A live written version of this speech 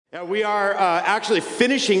Yeah, we are actually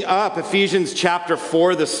finishing up Ephesians chapter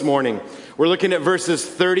 4 this morning. We're looking at verses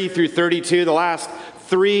 30 through 32, the last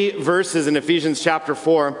three verses in Ephesians chapter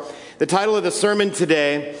 4. The title of the sermon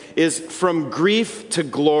today is From Grief to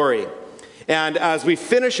Glory. And as we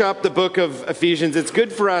finish up the book of Ephesians, it's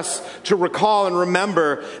good for us to recall and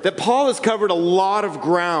remember that Paul has covered a lot of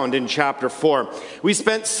ground in chapter 4. We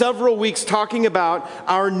spent several weeks talking about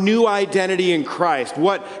our new identity in Christ,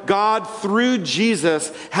 what God through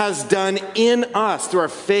Jesus has done in us through our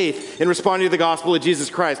faith in responding to the gospel of Jesus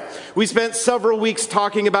Christ. We spent several weeks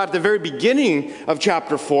talking about at the very beginning of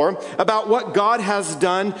chapter 4 about what God has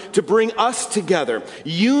done to bring us together,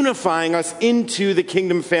 unifying us into the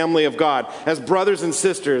kingdom family of God, as brothers and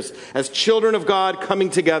sisters, as children of God coming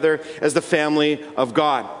together as the family of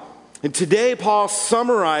God. And today Paul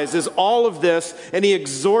summarizes all of this and he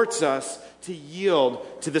exhorts us to yield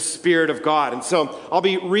to the Spirit of God. And so I'll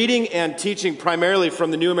be reading and teaching primarily from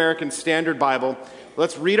the New American Standard Bible.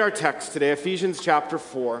 Let's read our text today, Ephesians chapter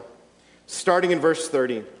 4, starting in verse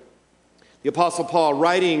 30. The Apostle Paul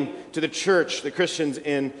writing to the church, the Christians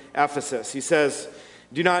in Ephesus, he says,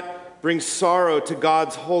 "Do not bring sorrow to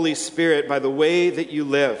God's Holy Spirit by the way that you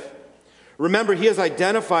live. Remember, he has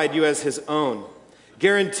identified you as his own,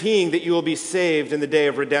 guaranteeing that you will be saved in the day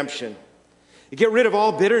of redemption. Get rid of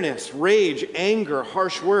all bitterness, rage, anger,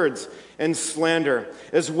 harsh words, and slander,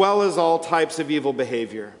 as well as all types of evil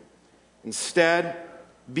behavior. Instead,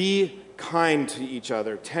 be kind to each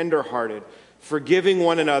other, tender-hearted, forgiving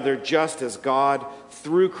one another just as God,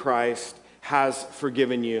 through Christ, has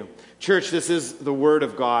forgiven you." Church, this is the word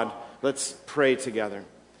of God. Let's pray together.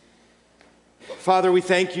 Father, we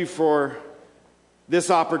thank you for this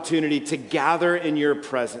opportunity to gather in your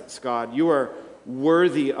presence, God. You are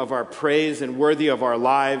worthy of our praise and worthy of our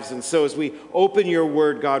lives. And so as we open your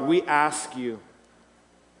word, God, we ask you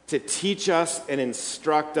to teach us and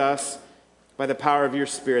instruct us by the power of your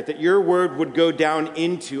Spirit, that your word would go down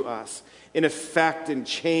into us and affect and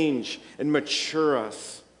change and mature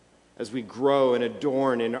us as we grow and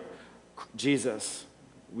adorn in Jesus.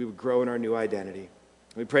 We would grow in our new identity.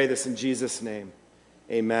 We pray this in Jesus' name.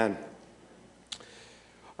 Amen.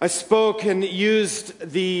 I spoke and used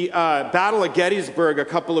the Battle of Gettysburg a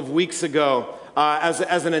couple of weeks ago as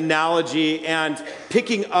an analogy, and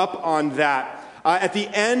picking up on that. At the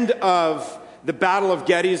end of the Battle of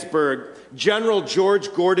Gettysburg, General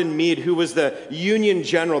George Gordon Meade, who was the Union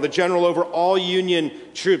general, the general over all Union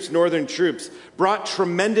troops, Northern troops, brought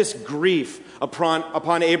tremendous grief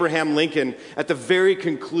upon Abraham Lincoln at the very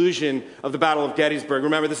conclusion of the Battle of Gettysburg.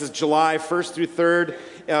 Remember, this is July 1st through 3rd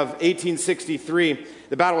of 1863.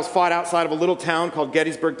 The battle was fought outside of a little town called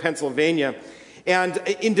Gettysburg, Pennsylvania. And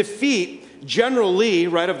in defeat, General Lee,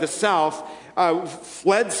 right of the South,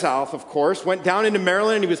 fled south, of course, went down into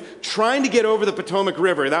Maryland, and he was trying to get over the Potomac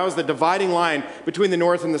River. That was the dividing line between the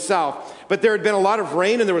North and the South. But there had been a lot of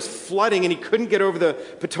rain, and there was flooding, and he couldn't get over the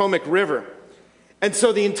Potomac River. And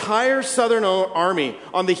so the entire Southern Army,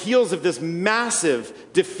 on the heels of this massive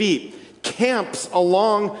defeat, camps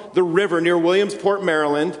along the river near Williamsport,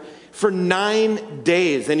 Maryland, for 9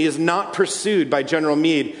 days, and he is not pursued by General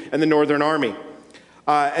Meade and the Northern Army.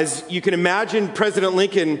 As you can imagine, President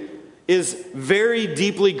Lincoln is very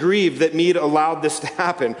deeply grieved that Meade allowed this to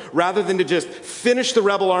happen, rather than to just finish the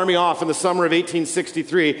rebel army off in the summer of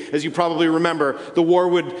 1863. As you probably remember, the war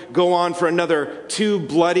would go on for another 2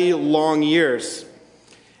 bloody long years.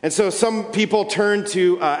 And so some people turn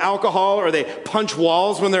to alcohol, or they punch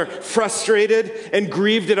walls when they're frustrated and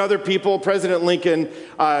grieved at other people. President Lincoln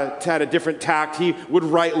had a different tact. He would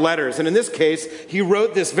write letters. And in this case, he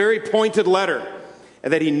wrote this very pointed letter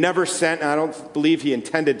that he never sent. And I don't believe he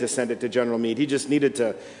intended to send it to General Meade. He just needed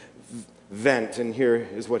to vent. And here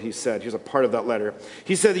is what he said. Here's a part of that letter.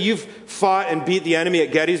 He said that you've fought and beat the enemy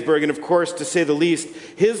at Gettysburg, and of course, to say the least,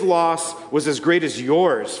 his loss was as great as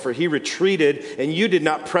yours, for he retreated and you did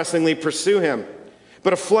not pressingly pursue him.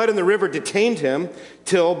 But a flood in the river detained him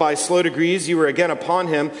till by slow degrees you were again upon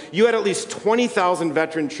him. You had at least 20,000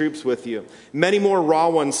 veteran troops with you, many more raw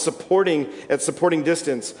ones supporting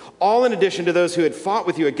distance, all in addition to those who had fought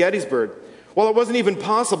with you at Gettysburg. Well, it wasn't even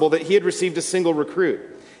possible that he had received a single recruit.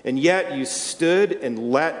 And yet you stood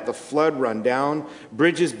and let the flood run down,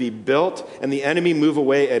 bridges be built, and the enemy move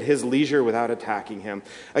away at his leisure without attacking him.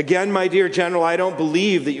 Again, my dear General, I don't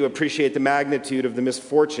believe that you appreciate the magnitude of the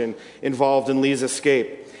misfortune involved in Lee's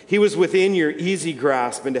escape. He was within your easy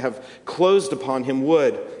grasp, and to have closed upon him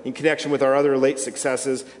would, in connection with our other late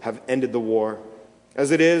successes, have ended the war. As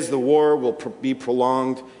it is, the war will be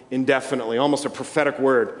prolonged indefinitely, almost a prophetic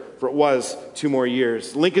word, for it was 2 more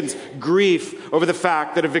years. Lincoln's grief over the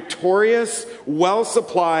fact that a victorious,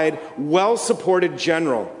 well-supplied, well-supported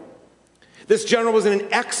general This general was in an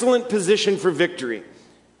excellent position for victory.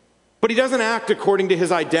 But he doesn't act according to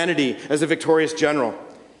his identity as a victorious general.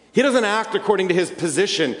 He doesn't act according to his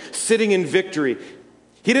position, sitting in victory.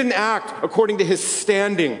 He didn't act according to his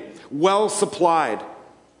standing, well supplied.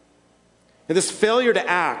 And this failure to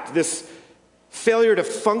act, this failure to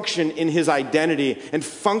function in his identity and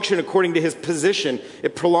function according to his position,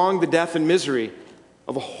 it prolonged the death and misery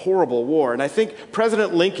of a horrible war. And I think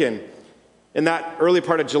President Lincoln, in that early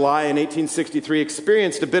part of July in 1863,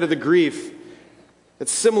 experienced a bit of the grief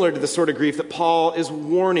that's similar to the sort of grief that Paul is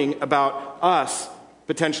warning about us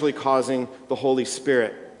potentially causing the Holy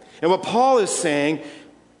Spirit. And what Paul is saying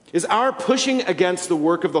is our pushing against the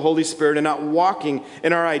work of the Holy Spirit and not walking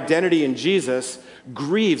in our identity in Jesus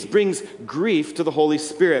brings grief to the Holy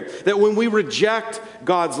Spirit. That when we reject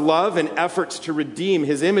God's love and efforts to redeem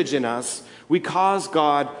his image in us, we cause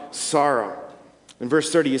God sorrow. In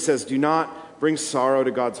verse 30, he says, do not bring sorrow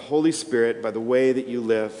to God's Holy Spirit by the way that you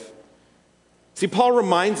live. See, Paul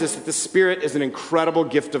reminds us that the Spirit is an incredible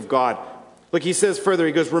gift of God. Look, he says further,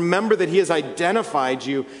 he goes, remember that he has identified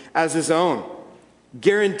you as his own,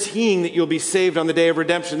 guaranteeing that you'll be saved on the day of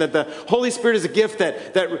redemption, that the Holy Spirit is a gift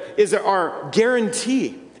that is our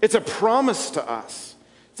guarantee. It's a promise to us.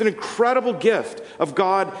 It's an incredible gift of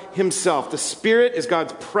God himself. The Spirit is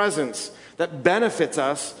God's presence that benefits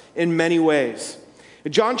us in many ways.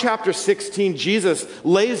 In John chapter 16, Jesus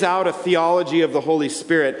lays out a theology of the Holy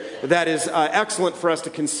Spirit that is excellent for us to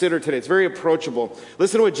consider today. It's very approachable.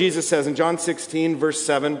 Listen to what Jesus says in John 16, verse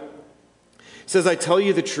 7. He says, I tell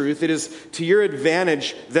you the truth, it is to your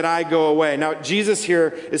advantage that I go away. Now, Jesus here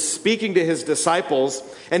is speaking to his disciples,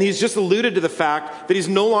 and he's just alluded to the fact that he's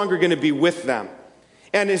no longer going to be with them.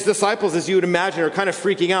 And his disciples, as you would imagine, are kind of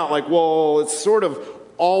freaking out, like, well, it's sort of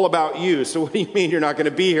all about you. So what do you mean you're not going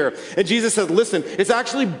to be here? And Jesus says, listen, it's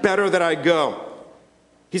actually better that I go.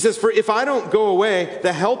 He says, for if I don't go away,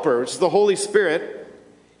 the Helper, which is the Holy Spirit,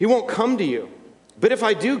 he won't come to you. But if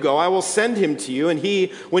I do go, I will send him to you. And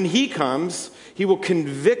when he comes, he will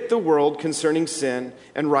convict the world concerning sin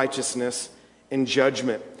and righteousness and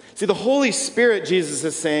judgment. See, the Holy Spirit, Jesus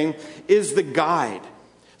is saying, is the guide.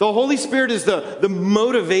 The Holy Spirit is the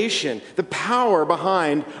motivation, the power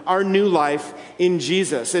behind our new life in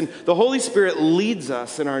Jesus. And the Holy Spirit leads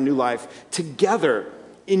us in our new life together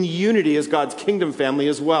in unity as God's kingdom family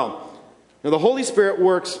as well. Now, the Holy Spirit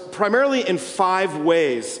works primarily in 5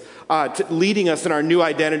 ways leading us in our new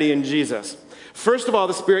identity in Jesus. First of all,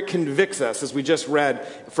 the Spirit convicts us, as we just read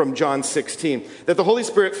from John 16, that the Holy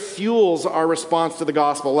Spirit fuels our response to the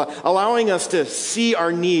gospel, allowing us to see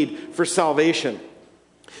our need for salvation.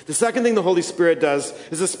 The second thing the Holy Spirit does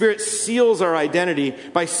is the Spirit seals our identity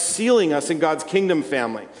by sealing us in God's kingdom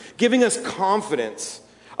family, giving us confidence.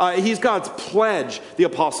 He's God's pledge, the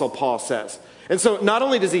Apostle Paul says. And so not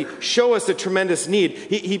only does he show us a tremendous need,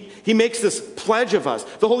 he makes this pledge of us.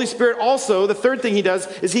 The Holy Spirit also, the third thing he does,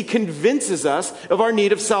 is he convinces us of our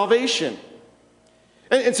need of salvation.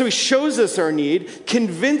 And so he shows us our need,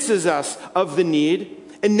 convinces us of the need,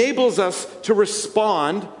 enables us to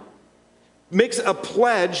respond, makes a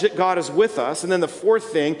pledge that God is with us. And then the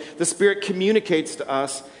fourth thing, the Spirit communicates to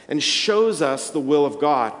us and shows us the will of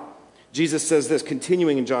God. Jesus says this,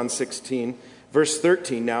 continuing in John 16, verse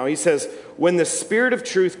 13 now. He says, when the Spirit of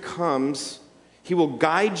truth comes, he will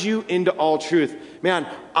guide you into all truth. Man,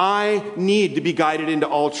 I need to be guided into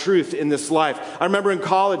all truth in this life. I remember in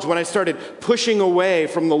college when I started pushing away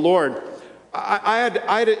from the Lord,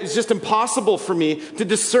 it's just impossible for me to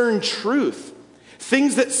discern truth.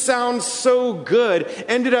 Things that sound so good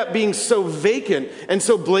ended up being so vacant and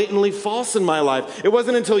so blatantly false in my life. It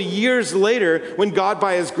wasn't until years later when God,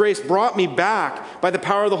 by his grace, brought me back by the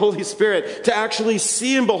power of the Holy Spirit to actually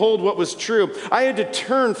see and behold what was true. I had to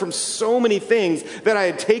turn from so many things that I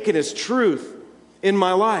had taken as truth in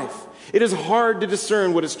my life. It is hard to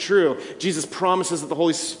discern what is true. Jesus promises that the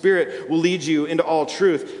Holy Spirit will lead you into all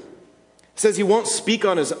truth. He says he won't speak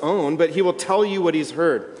on his own, but he will tell you what he's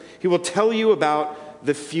heard. He will tell you about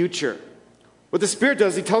the future. What the Spirit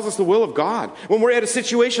does, he tells us the will of God. When we're at a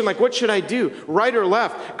situation like, what should I do? Right or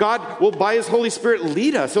left? God will, by his Holy Spirit,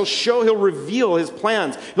 lead us. He'll reveal his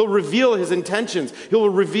plans. He'll reveal his intentions. He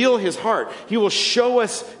will reveal his heart. He will show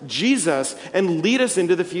us Jesus and lead us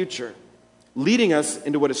into the future, leading us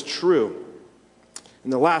into what is true.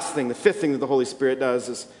 And the last thing, the fifth thing that the Holy Spirit does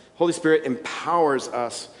is Holy Spirit empowers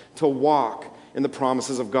us to walk in the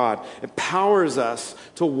promises of God. Empowers us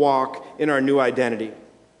to walk in our new identity.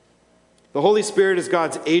 The Holy Spirit is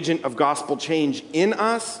God's agent of gospel change in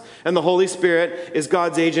us, and the Holy Spirit is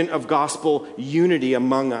God's agent of gospel unity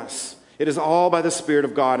among us. It is all by the Spirit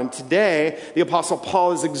of God. And today, the Apostle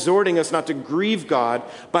Paul is exhorting us not to grieve God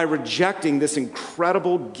by rejecting this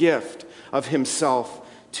incredible gift of himself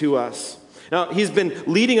to us. Now, he's been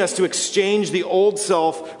leading us to exchange the old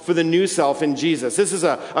self for the new self in Jesus. This is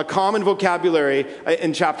a common vocabulary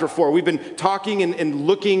in chapter 4. We've been talking and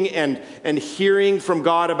looking and hearing from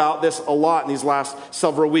God about this a lot in these last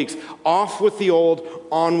several weeks. Off with the old,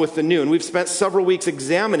 on with the new. And we've spent several weeks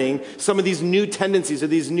examining some of these new tendencies or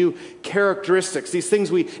these new characteristics, these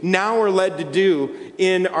things we now are led to do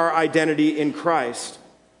in our identity in Christ.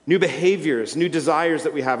 New behaviors, new desires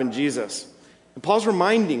that we have in Jesus. And Paul's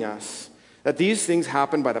reminding us that these things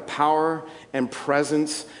happen by the power and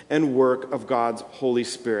presence and work of God's Holy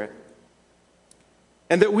Spirit.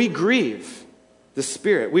 And that we grieve the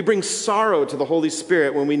Spirit. We bring sorrow to the Holy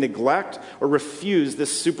Spirit when we neglect or refuse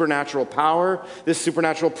this supernatural power, this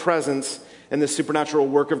supernatural presence, and this supernatural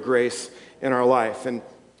work of grace in our life. And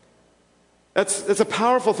that's a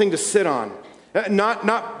powerful thing to sit on.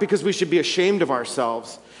 Not because we should be ashamed of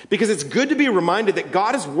ourselves, because it's good to be reminded that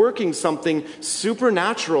God is working something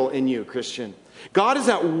supernatural in you, Christian. God is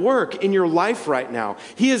at work in your life right now.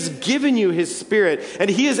 He has given you his Spirit, and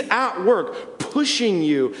he is at work pushing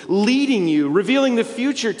you, leading you, revealing the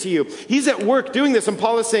future to you. He's at work doing this, and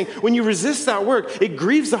Paul is saying, when you resist that work, it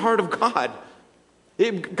grieves the heart of God.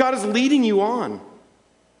 God is leading you on.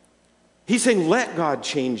 He's saying, let God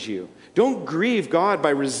change you. Don't grieve God by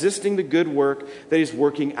resisting the good work that he's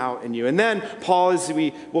working out in you. And then Paul, as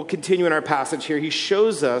we will continue in our passage here, he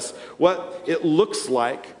shows us what it looks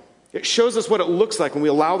like. It shows us what it looks like when we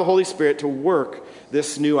allow the Holy Spirit to work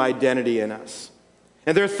this new identity in us.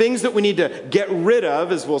 And there are things that we need to get rid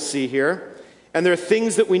of, as we'll see here. And there are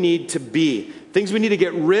things that we need to be. Things we need to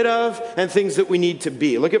get rid of and things that we need to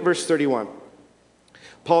be. Look at verse 31.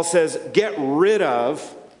 Paul says, get rid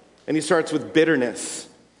of, and he starts with bitterness.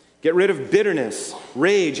 Get rid of bitterness,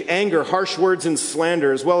 rage, anger, harsh words, and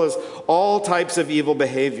slander, as well as all types of evil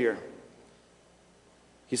behavior.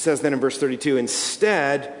 He says then in verse 32,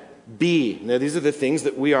 instead, be. Now, these are the things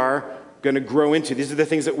that we are going to grow into. These are the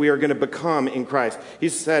things that we are going to become in Christ. He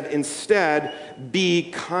said, instead,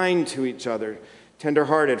 be kind to each other,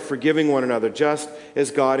 tenderhearted, forgiving one another, just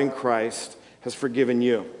as God in Christ has forgiven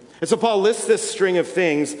you. And so Paul lists this string of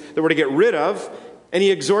things that we're to get rid of, and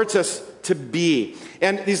he exhorts us to be.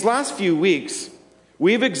 And these last few weeks,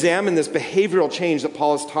 we've examined this behavioral change that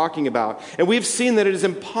Paul is talking about. And we've seen that it is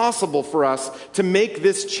impossible for us to make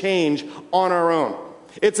this change on our own.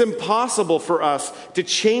 It's impossible for us to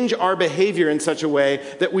change our behavior in such a way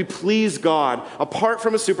that we please God apart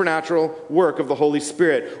from a supernatural work of the Holy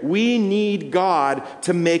Spirit. We need God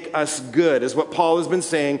to make us good, is what Paul has been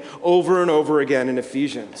saying over and over again in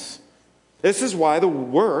Ephesians. This is why the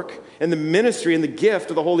work and the ministry and the gift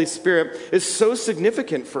of the Holy Spirit is so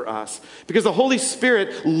significant for us. Because the Holy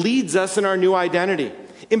Spirit leads us in our new identity,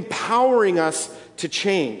 empowering us to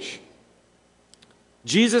change.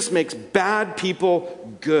 Jesus makes bad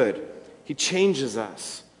people good. He changes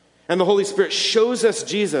us. And the Holy Spirit shows us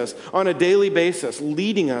Jesus on a daily basis,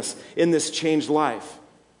 leading us in this changed life.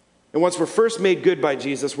 And once we're first made good by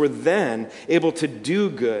Jesus, we're then able to do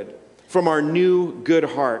good from our new good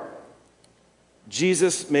heart.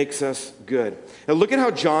 Jesus makes us good. Now look at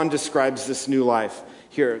how John describes this new life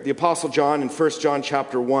here. The Apostle John in 1 John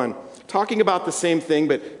chapter 1, talking about the same thing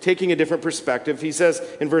but taking a different perspective. He says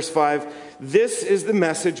in verse 5, this is the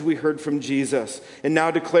message we heard from Jesus and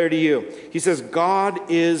now declare to you. He says,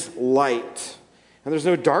 God is light, and there's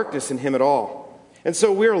no darkness in him at all. And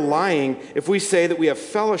so we're lying if we say that we have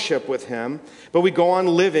fellowship with him, but we go on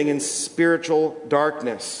living in spiritual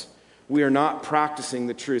darkness. We are not practicing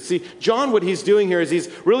the truth. See, John, what he's doing here is he's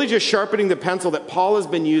really just sharpening the pencil that Paul has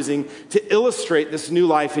been using to illustrate this new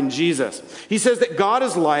life in Jesus. He says that God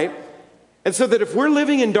is light, and so that if we're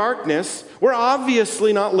living in darkness, we're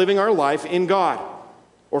obviously not living our life in God,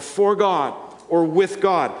 or for God, or with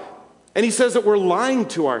God. And he says that we're lying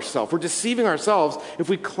to ourselves. We're deceiving ourselves if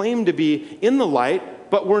we claim to be in the light,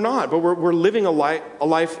 but we're not. But we're living a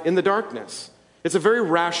life in the darkness. It's a very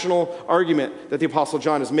rational argument that the Apostle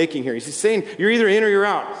John is making here. He's saying you're either in or you're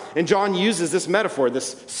out. And John uses this metaphor,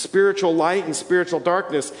 this spiritual light and spiritual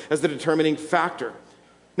darkness, as the determining factor.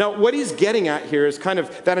 Now, what he's getting at here is kind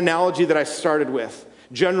of that analogy that I started with.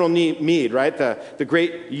 General Meade, right? The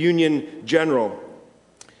great Union general.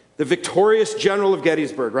 The victorious general of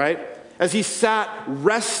Gettysburg, right? As he sat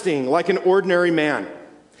resting like an ordinary man.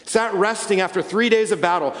 Sat resting after 3 days of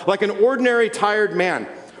battle like an ordinary tired man.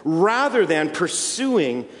 Rather than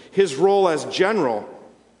pursuing his role as general,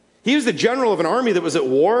 He was the general of an army that was at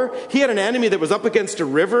war. He had an enemy that was up against a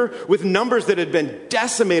river with numbers that had been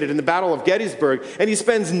decimated in the Battle of Gettysburg. And he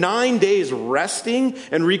spends 9 days resting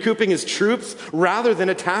and recouping his troops rather than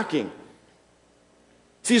attacking.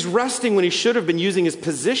 See, he's resting when he should have been using his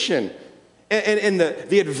position and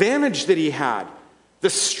the advantage that he had,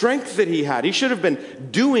 the strength that he had. He should have been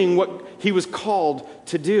doing what he was called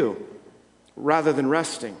to do rather than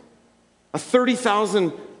resting. A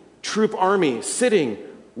 30,000 troop army sitting,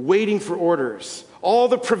 waiting for orders. All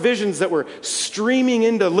the provisions that were streaming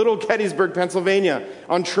into little Gettysburg, Pennsylvania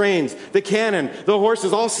on trains, the cannon, the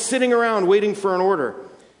horses, all sitting around waiting for an order.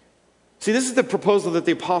 See, this is the proposal that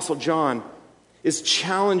the Apostle John is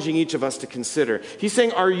challenging each of us to consider. He's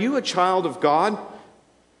saying, are you a child of God?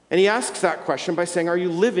 And he asks that question by saying, are you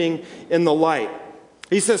living in the light?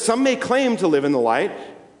 He says, some may claim to live in the light,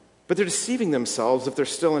 but they're deceiving themselves if they're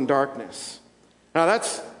still in darkness. Now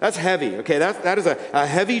that's heavy, okay? That is a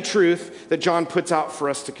heavy truth that John puts out for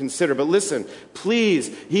us to consider. But listen,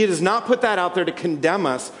 please, he does not put that out there to condemn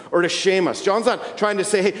us or to shame us. John's not trying to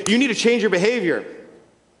say, hey, you need to change your behavior,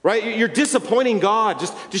 right? You're disappointing God.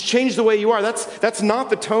 Just change the way you are. That's not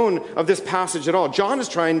the tone of this passage at all. John is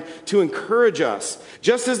trying to encourage us,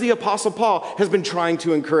 just as the Apostle Paul has been trying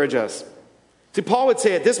to encourage us. See, Paul would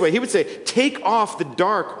say it this way. He would say, take off the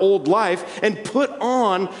dark old life and put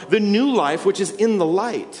on the new life, which is in the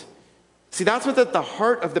light. See, that's what's at the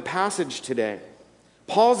heart of the passage today.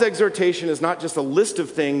 Paul's exhortation is not just a list of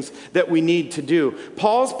things that we need to do.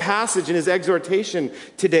 Paul's passage in his exhortation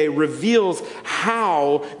today reveals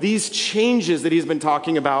how these changes that he's been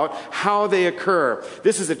talking about, how they occur.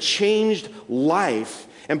 This is a changed life.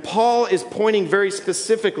 And Paul is pointing very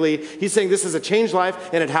specifically, he's saying this is a changed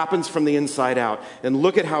life and it happens from the inside out. And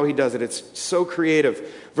look at how he does it. It's so creative.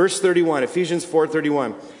 Verse 31, Ephesians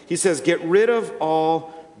 4:31. He says, get rid of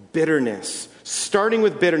all bitterness. Starting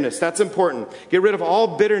with bitterness, that's important. Get rid of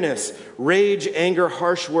all bitterness, rage, anger,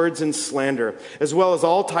 harsh words, and slander, as well as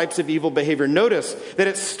all types of evil behavior. Notice that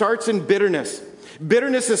it starts in bitterness.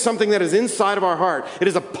 Bitterness is something that is inside of our heart. It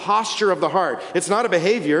is a posture of the heart. It's not a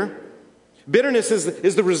behavior. Bitterness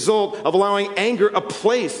is the result of allowing anger a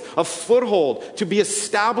place, a foothold to be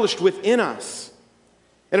established within us.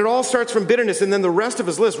 And it all starts from bitterness, and then the rest of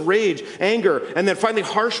his list, rage, anger, and then finally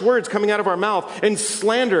harsh words coming out of our mouth, and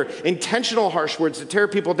slander, intentional harsh words to tear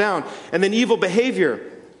people down, and then evil behavior.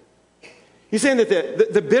 He's saying that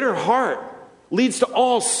the bitter heart leads to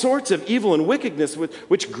all sorts of evil and wickedness,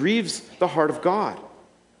 which grieves the heart of God.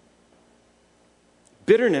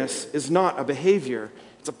 Bitterness is not a behavior.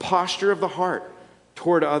 It's a posture of the heart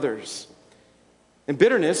toward others. And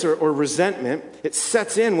bitterness or resentment, it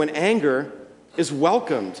sets in when anger is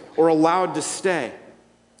welcomed or allowed to stay.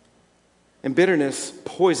 And bitterness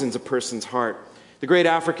poisons a person's heart. The great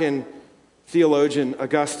African theologian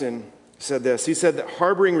Augustine said this. He said that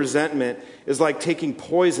harboring resentment is like taking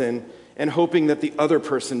poison and hoping that the other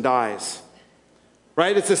person dies.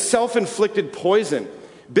 Right? It's a self-inflicted poison.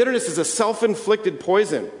 Bitterness is a self-inflicted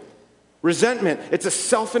poison. Resentment, it's a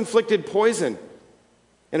self-inflicted poison.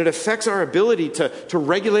 And it affects our ability to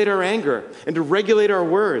regulate our anger and to regulate our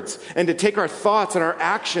words and to take our thoughts and our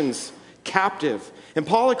actions captive. And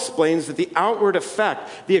Paul explains that the outward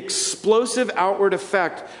effect, the explosive outward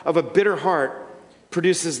effect of a bitter heart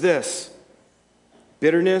produces this: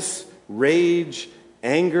 bitterness, rage,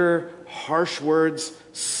 anger, harsh words,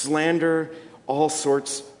 slander, all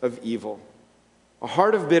sorts of evil. A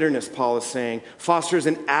heart of bitterness, Paul is saying, fosters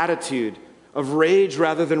an attitude of rage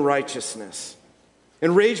rather than righteousness.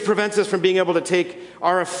 And rage prevents us from being able to take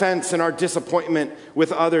our offense and our disappointment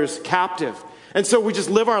with others captive. And so we just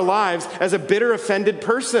live our lives as a bitter, offended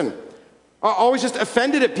person. Always just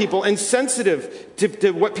offended at people and sensitive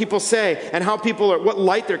to what people say and how people are, what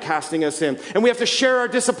light they're casting us in. And we have to share our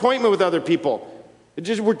disappointment with other people.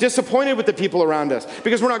 We're disappointed with the people around us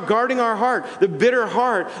because we're not guarding our heart. The bitter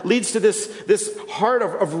heart leads to this heart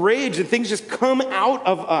of rage, and things just come out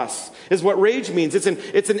of us, is what rage means. It's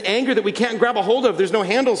an anger that we can't grab a hold of. There's no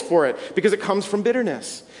handles for it because it comes from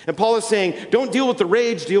bitterness. And Paul is saying, don't deal with the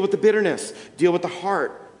rage, deal with the bitterness. Deal with the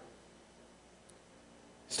heart.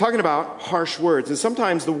 He's talking about harsh words, and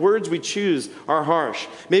sometimes the words we choose are harsh.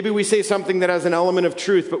 Maybe we say something that has an element of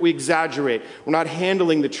truth, but we exaggerate. We're not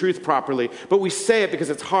handling the truth properly, but we say it because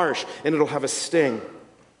it's harsh, and it'll have a sting.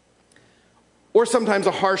 Or sometimes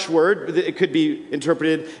a harsh word, it could be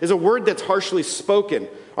interpreted, is a word that's harshly spoken,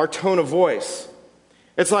 our tone of voice.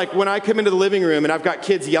 It's like when I come into the living room and I've got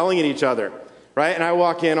kids yelling at each other, right? And I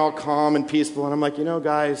walk in all calm and peaceful, and I'm like,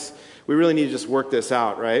 guys, we really need to just work this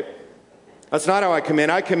out, right? That's not how I come in.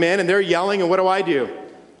 I come in and they're yelling, and what do?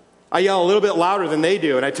 I yell a little bit louder than they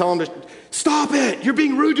do, and I tell them to, stop it, you're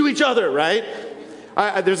being rude to each other, right?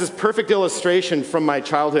 There's this perfect illustration from my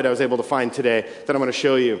childhood I was able to find today that I'm going to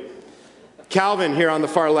show you. Calvin here on the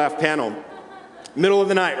far left panel, middle of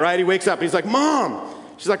the night, right? He wakes up and he's like, Mom!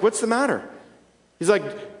 She's like, what's the matter? He's like,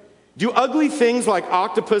 do ugly things like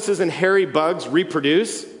octopuses and hairy bugs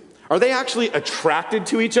reproduce? Are they actually attracted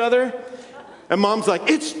to each other? And Mom's like,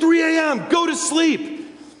 it's 3 a.m., go to sleep.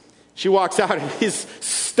 She walks out and he's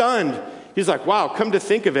stunned. He's like, wow, come to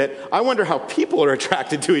think of it, I wonder how people are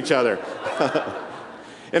attracted to each other.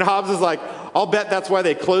 And Hobbs is like, I'll bet that's why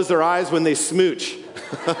they close their eyes when they smooch.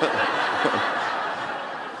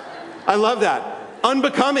 I love that.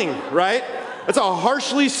 Unbecoming, right? That's a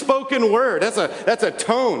harshly spoken word. That's a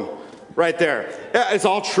tone right there. It's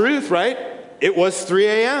all truth, right? It was 3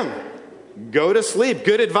 a.m. Go to sleep.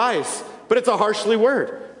 Good advice. But it's a harshly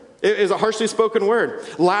word. It is a harshly spoken word.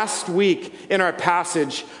 Last week in our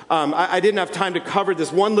passage, I didn't have time to cover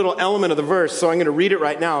this one little element of the verse, so I'm going to read it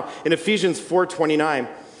right now. In Ephesians 4:29,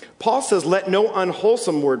 Paul says, let no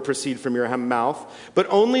unwholesome word proceed from your mouth, but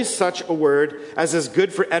only such a word as is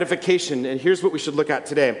good for edification. And here's what we should look at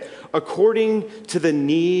today. According to the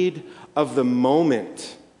need of the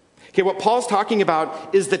moment. Okay, what Paul's talking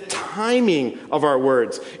about is the timing of our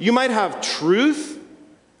words. You might have truth,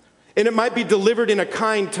 and it might be delivered in a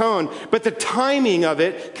kind tone, but the timing of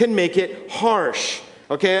it can make it harsh.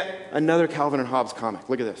 Okay, another Calvin and Hobbes comic.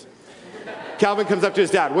 Look at this. Calvin comes up to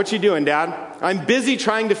his dad. What you doing, Dad? I'm busy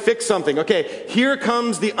trying to fix something. Okay, here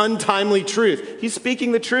comes the untimely truth. He's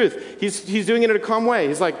speaking the truth. He's doing it in a calm way.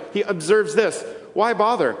 He's like, he observes this. Why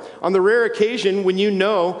bother? On the rare occasion when you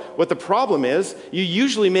know what the problem is, you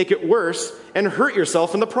usually make it worse and hurt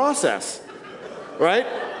yourself in the process. Right?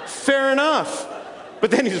 Fair enough.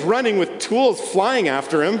 But then he's running with tools flying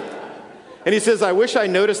after him. And he says, I wish I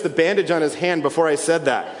noticed the bandage on his hand before I said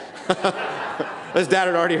that. His dad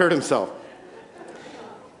had already hurt himself.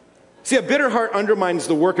 See, a bitter heart undermines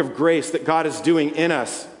the work of grace that God is doing in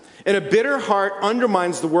us. And a bitter heart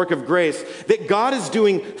undermines the work of grace that God is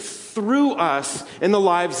doing through us in the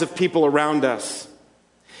lives of people around us.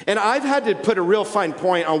 And I've had to put a real fine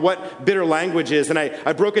point on what bitter language is, and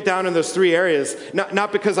I broke it down in those 3 areas,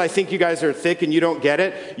 not because I think you guys are thick and you don't get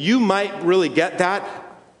it. You might really get that.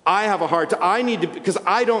 I have a hard time. I need to, because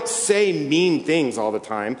I don't say mean things all the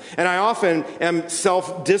time, and I often am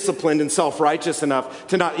self-disciplined and self-righteous enough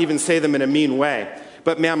to not even say them in a mean way.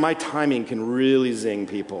 But man, my timing can really zing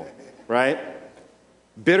people, right?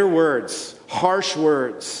 Bitter words, harsh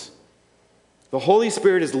words. The Holy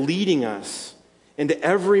Spirit is leading us into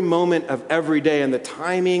every moment of every day, and the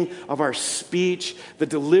timing of our speech, the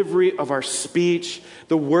delivery of our speech,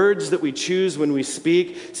 the words that we choose when we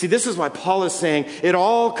speak. See, this is why Paul is saying it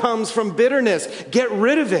all comes from bitterness. Get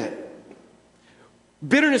rid of it.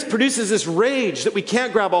 Bitterness produces this rage that we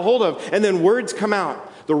can't grab a hold of, and then words come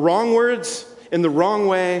out. The wrong words in the wrong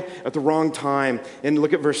way at the wrong time. And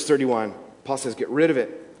look at verse 31. Paul says, get rid of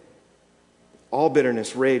it. All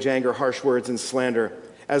bitterness, rage, anger, harsh words, and slander,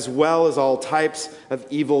 as well as all types of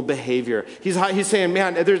evil behavior. He's saying,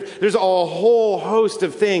 man, there's a whole host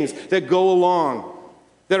of things that go along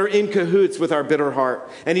that are in cahoots with our bitter heart.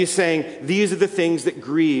 And he's saying, these are the things that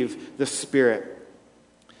grieve the Spirit.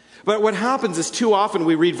 But what happens is too often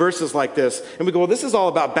we read verses like this and we go, well, this is all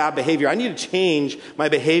about bad behavior. I need to change my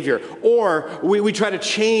behavior. Or we try to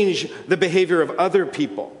change the behavior of other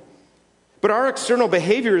people. But our external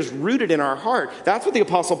behavior is rooted in our heart. That's what the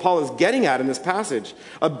Apostle Paul is getting at in this passage.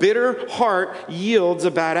 A bitter heart yields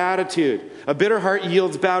a bad attitude. A bitter heart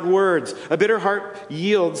yields bad words. A bitter heart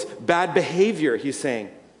yields bad behavior, he's saying.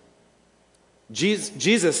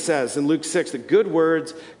 Jesus says in Luke 6 that good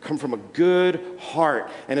words come from a good heart.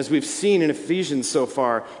 And as we've seen in Ephesians so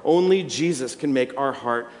far, only Jesus can make our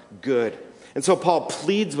heart good. And so Paul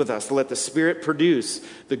pleads with us to let the Spirit produce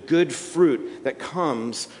the good fruit that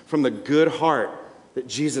comes from the good heart that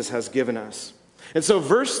Jesus has given us. And so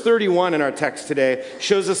verse 31 in our text today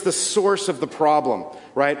shows us the source of the problem,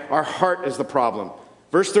 right? Our heart is the problem.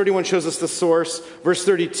 Verse 31 shows us the source. Verse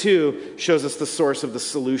 32 shows us the source of the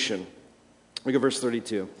solution. Look at verse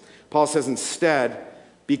 32. Paul says, instead,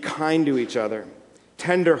 be kind to each other,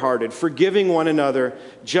 tenderhearted, forgiving one another,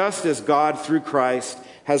 just as God through Christ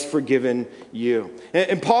has forgiven you.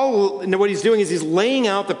 And Paul, what he's doing is he's laying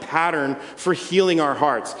out the pattern for healing our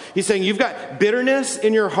hearts. He's saying you've got bitterness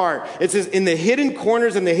in your heart. It's in the hidden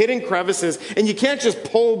corners and the hidden crevices, and you can't just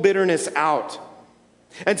pull bitterness out.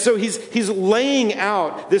 And so he's laying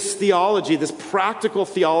out this theology, this practical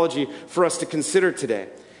theology for us to consider today.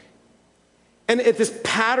 And this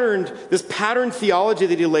pattern theology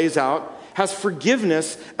that he lays out has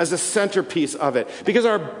forgiveness as a centerpiece of it. Because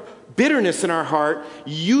our Bitterness in our heart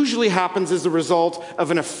usually happens as a result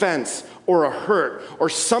of an offense or a hurt or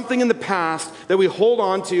something in the past that we hold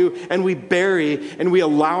on to and we bury and we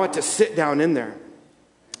allow it to sit down in there.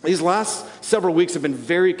 These last several weeks have been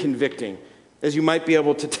very convicting, as you might be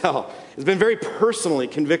able to tell. It's been very personally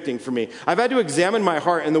convicting for me. I've had to examine my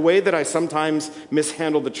heart in the way that I sometimes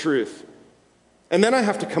mishandle the truth. And then I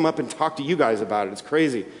have to come up and talk to you guys about it. It's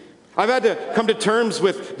crazy. I've had to come to terms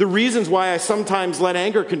with the reasons why I sometimes let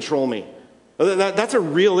anger control me. That's a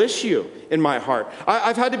real issue in my heart.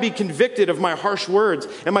 I've had to be convicted of my harsh words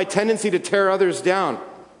and my tendency to tear others down.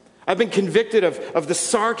 I've been convicted of the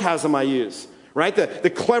sarcasm I use, right? The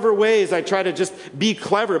clever ways I try to just be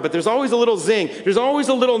clever, but there's always a little zing. There's always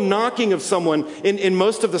a little knocking of someone in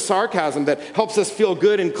most of the sarcasm that helps us feel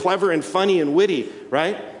good and clever and funny and witty,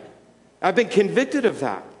 right? I've been convicted of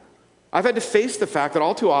that. I've had to face the fact that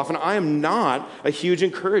all too often I am not a huge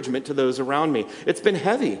encouragement to those around me. It's been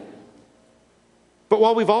heavy. But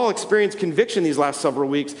while we've all experienced conviction these last several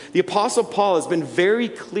weeks, the Apostle Paul has been very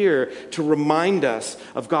clear to remind us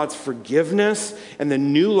of God's forgiveness and the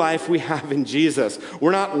new life we have in Jesus.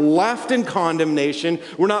 We're not left in condemnation.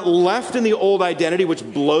 We're not left in the old identity, which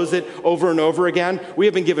blows it over and over again. We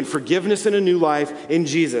have been given forgiveness and a new life in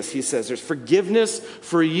Jesus, he says. There's forgiveness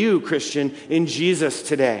for you, Christian, in Jesus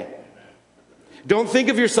today. Don't think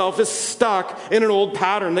of yourself as stuck in an old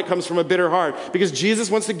pattern that comes from a bitter heart, because Jesus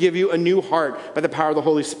wants to give you a new heart by the power of the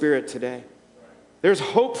Holy Spirit today. There's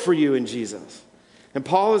hope for you in Jesus. And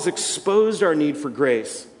Paul has exposed our need for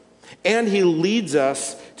grace, and he leads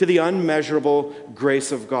us to the unmeasurable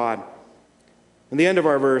grace of God. In the end of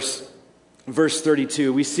our verse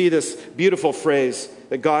 32, we see this beautiful phrase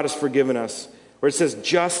that God has forgiven us, where it says,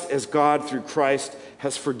 just as God through Christ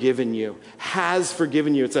has forgiven you. Has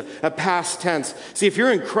forgiven you. It's a past tense. See, if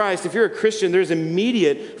you're in Christ, if you're a Christian, there's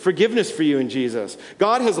immediate forgiveness for you in Jesus.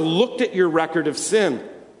 God has looked at your record of sin,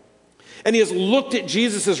 and he has looked at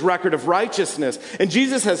Jesus' record of righteousness, and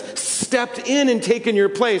Jesus has stepped in and taken your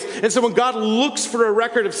place. And so when God looks for a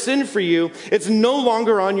record of sin for you, it's no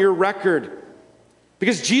longer on your record,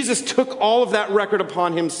 because Jesus took all of that record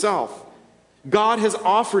upon himself. God has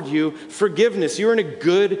offered you forgiveness. You're in a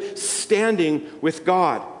good standing with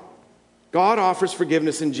God. God offers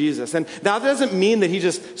forgiveness in Jesus. And that doesn't mean that he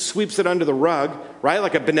just sweeps it under the rug, right?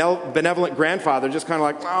 Like a benevolent grandfather, just kind of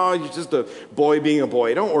like, oh, you're just a boy being a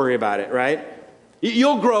boy. Don't worry about it, right?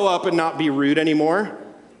 You'll grow up and not be rude anymore.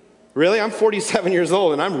 Really? I'm 47 years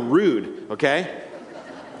old and I'm rude, okay?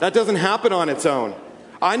 That doesn't happen on its own.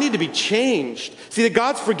 I need to be changed. See, that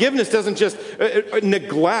God's forgiveness doesn't just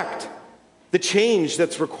neglect the change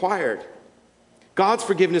that's required. God's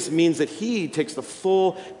forgiveness means that he takes the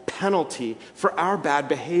full penalty for our bad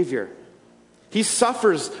behavior. He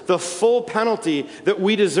suffers the full penalty that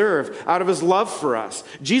we deserve out of his love for us.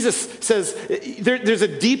 Jesus says there's a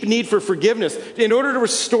deep need for forgiveness in order to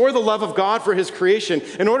restore the love of God for his creation,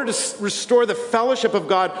 in order to restore the fellowship of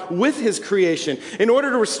God with his creation, in order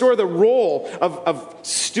to restore the role of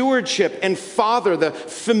stewardship and father, the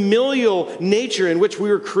familial nature in which we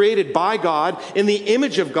were created by God, in the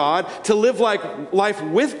image of God, to live life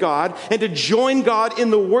with God, and to join God in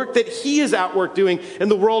the work that he is at work doing in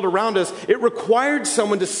the world around us. It required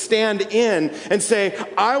someone to stand in and say,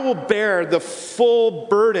 I will bear the full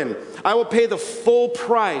burden. I will pay the full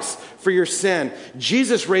price for your sin.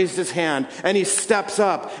 Jesus raised his hand and he steps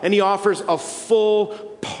up and he offers a full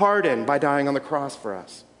pardon by dying on the cross for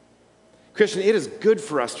us. Christian, it is good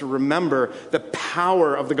for us to remember the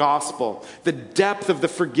power of the gospel, the depth of the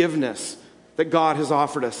forgiveness that God has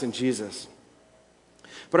offered us in Jesus.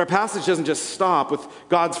 But our passage doesn't just stop with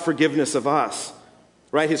God's forgiveness of us,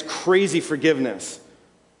 right? His crazy forgiveness.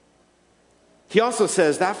 He also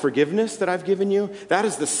says that forgiveness that I've given you, that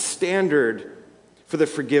is the standard for the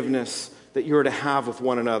forgiveness that you are to have with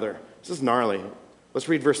one another. This is gnarly. Let's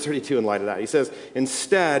read verse 32 in light of that. He says,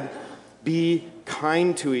 instead, be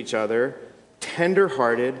kind to each other,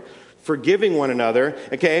 tender-hearted, forgiving one another.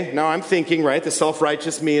 Okay, now I'm thinking, right, the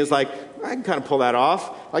self-righteous me is like, I can kind of pull that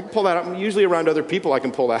off. I can pull that off. Usually around other people I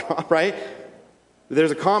can pull that off, right?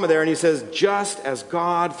 There's a comma there, and he says, just as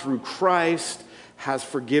God through Christ has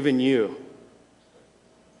forgiven you.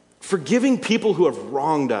 Forgiving people who have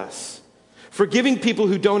wronged us. Forgiving people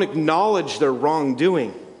who don't acknowledge their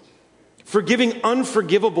wrongdoing. Forgiving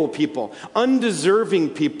unforgivable people,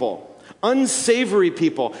 undeserving people, unsavory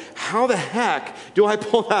people. How the heck do I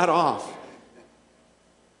pull that off?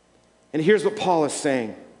 And here's what Paul is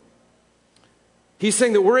saying. He's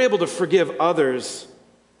saying that we're able to forgive others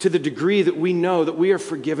to the degree that we know that we are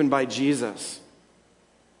forgiven by Jesus.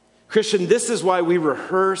 Christian, this is why we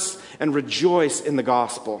rehearse and rejoice in the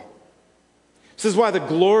gospel. This is why the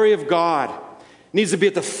glory of God needs to be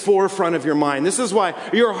at the forefront of your mind. This is why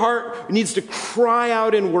your heart needs to cry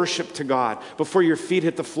out in worship to God before your feet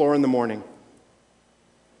hit the floor in the morning.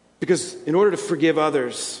 Because in order to forgive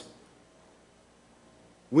others,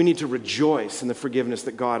 we need to rejoice in the forgiveness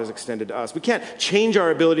that God has extended to us. We can't change our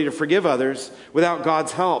ability to forgive others without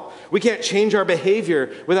God's help. We can't change our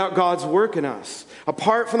behavior without God's work in us.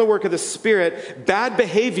 Apart from the work of the Spirit, bad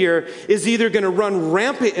behavior is either going to run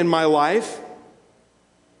rampant in my life,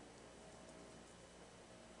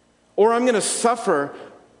 or I'm going to suffer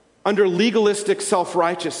under legalistic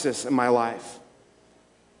self-righteousness in my life.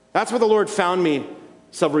 That's where the Lord found me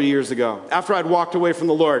several years ago. After I'd walked away from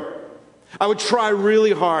the Lord, I would try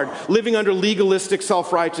really hard, living under legalistic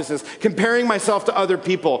self-righteousness, comparing myself to other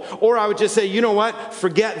people. Or I would just say, you know what,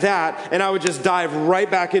 forget that, and I would just dive right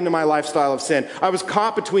back into my lifestyle of sin. I was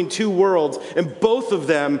caught between two worlds, and both of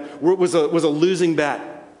them was a losing bet.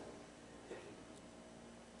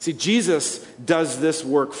 See, Jesus does this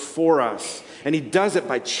work for us, and he does it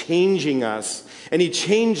by changing us, and he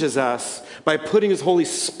changes us by putting his Holy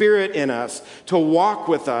Spirit in us to walk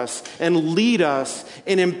with us and lead us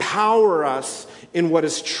and empower us in what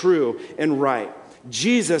is true and right.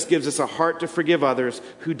 Jesus gives us a heart to forgive others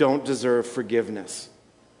who don't deserve forgiveness.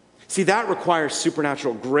 See, that requires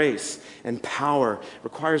supernatural grace and power. It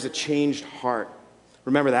requires a changed heart.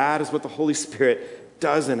 Remember, that is what the Holy Spirit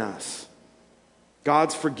does in us.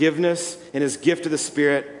 God's forgiveness and his gift of the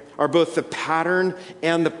Spirit are both the pattern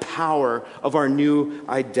and the power of our new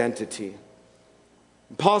identity.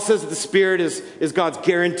 Paul says that the Spirit is God's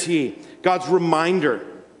guarantee, God's reminder,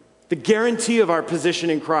 the guarantee of our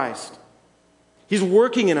position in Christ. He's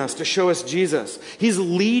working in us to show us Jesus. He's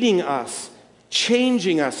leading us,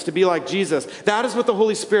 changing us to be like Jesus. That is what the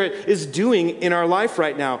Holy Spirit is doing in our life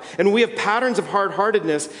right now. And we have patterns of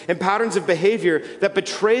hard-heartedness and patterns of behavior that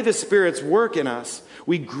betray the Spirit's work in us.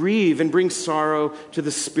 We grieve and bring sorrow to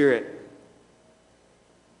the Spirit.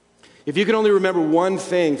 If you can only remember one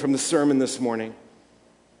thing from the sermon this morning,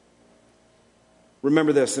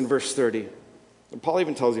 remember this in verse 30. And Paul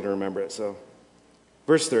even tells you to remember it. So,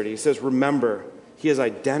 verse 30, he says, remember, he has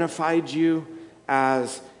identified you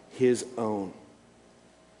as his own.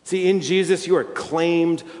 See, in Jesus, you are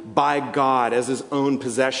claimed by God as his own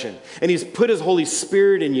possession. And he's put his Holy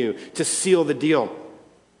Spirit in you to seal the deal.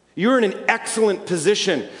 You're in an excellent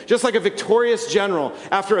position, just like a victorious general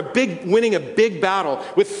after winning a big battle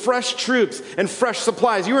with fresh troops and fresh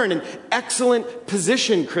supplies. You are in an excellent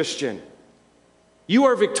position, Christian. You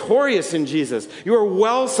are victorious in Jesus. You are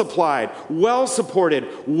well supplied, well supported,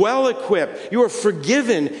 well equipped. You are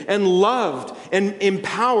forgiven and loved and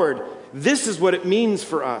empowered. This is what it means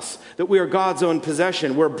for us, that we are God's own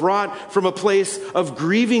possession. We're brought from a place of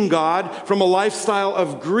grieving God, from a lifestyle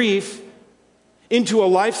of grief, into a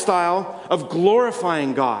lifestyle of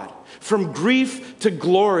glorifying God. From grief to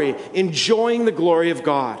glory, enjoying the glory of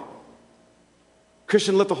God.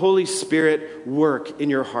 Christian, let the Holy Spirit work in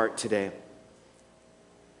your heart today.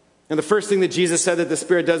 And the first thing that Jesus said that the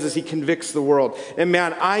Spirit does is he convicts the world. And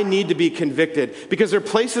man, I need to be convicted because there are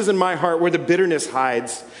places in my heart where the bitterness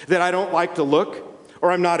hides that I don't like to look,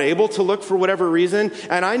 or I'm not able to look for whatever reason.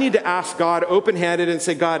 And I need to ask God open-handed and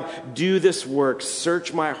say, God, do this work.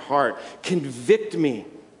 Search my heart. Convict me.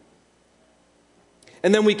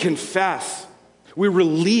 And then we confess. We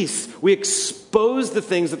release. We expose the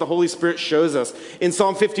things that the Holy Spirit shows us. In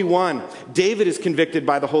Psalm 51, David is convicted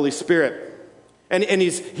by the Holy Spirit. And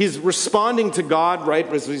he's responding to God, right,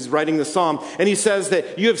 as he's writing the psalm. And he says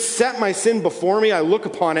that you have set my sin before me. I look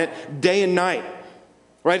upon it day and night.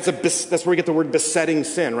 Right? That's where we get the word besetting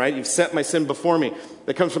sin, right? You've set my sin before me.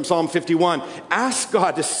 That comes from Psalm 51. Ask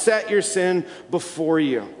God to set your sin before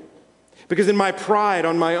you. Because in my pride,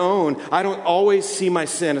 on my own, I don't always see my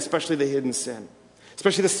sin, especially the hidden sin.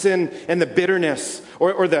 Especially the sin and the bitterness,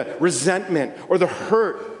 or the resentment, or the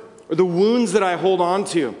hurt, or the wounds that I hold on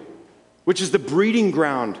to, which is the breeding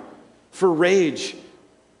ground for rage,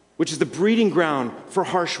 which is the breeding ground for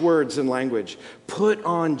harsh words and language. Put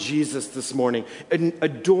on Jesus this morning and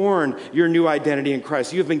adorn your new identity in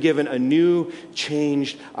Christ. You have been given a new,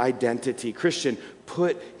 changed identity. Christian,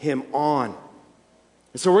 put him on.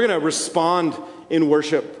 And so we're going to respond in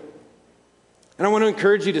worship. And I want to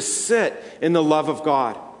encourage you to sit in the love of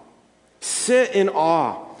God. Sit in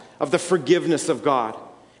awe of the forgiveness of God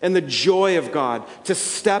and the joy of God, to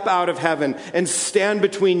step out of heaven and stand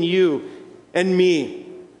between you and me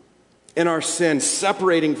in our sin,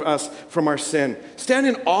 separating us from our sin. Stand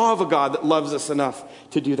in awe of a God that loves us enough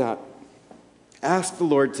to do that. Ask the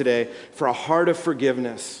Lord today for a heart of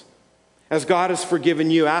forgiveness. As God has forgiven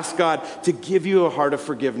you, ask God to give you a heart of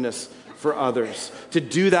forgiveness for others, to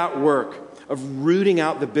do that work of rooting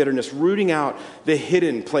out the bitterness, rooting out the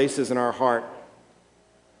hidden places in our heart.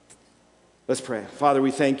 Let's pray. Father,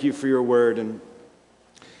 we thank you for your word, and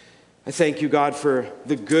I thank you, God, for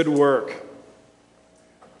the good work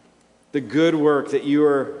that you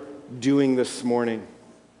are doing this morning.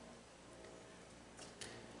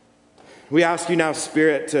 We ask you now,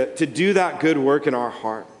 Spirit, to do that good work in our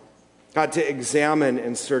heart. God, to examine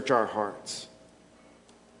and search our hearts.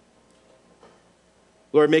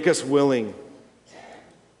 Lord, make us willing.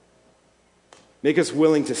 Make us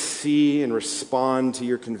willing to see and respond to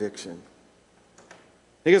your conviction.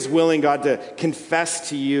 Make us willing, God, to confess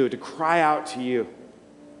to you, to cry out to you.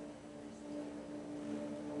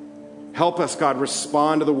 Help us, God,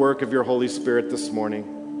 respond to the work of your Holy Spirit this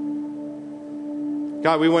morning.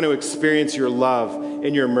 God, we want to experience your love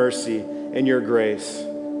and your mercy and your grace.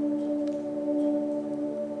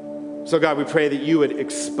 So God, we pray that you would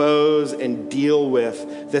expose and deal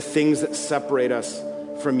with the things that separate us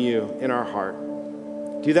from you in our heart.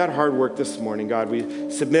 Do that hard work this morning, God.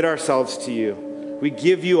 We submit ourselves to you. We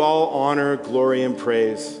give you all honor, glory, and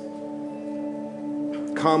praise.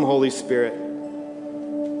 Come, Holy Spirit.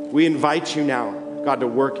 We invite you now, God, to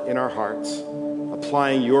work in our hearts,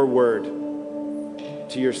 applying your word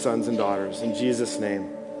to your sons and daughters. In Jesus' name,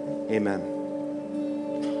 amen.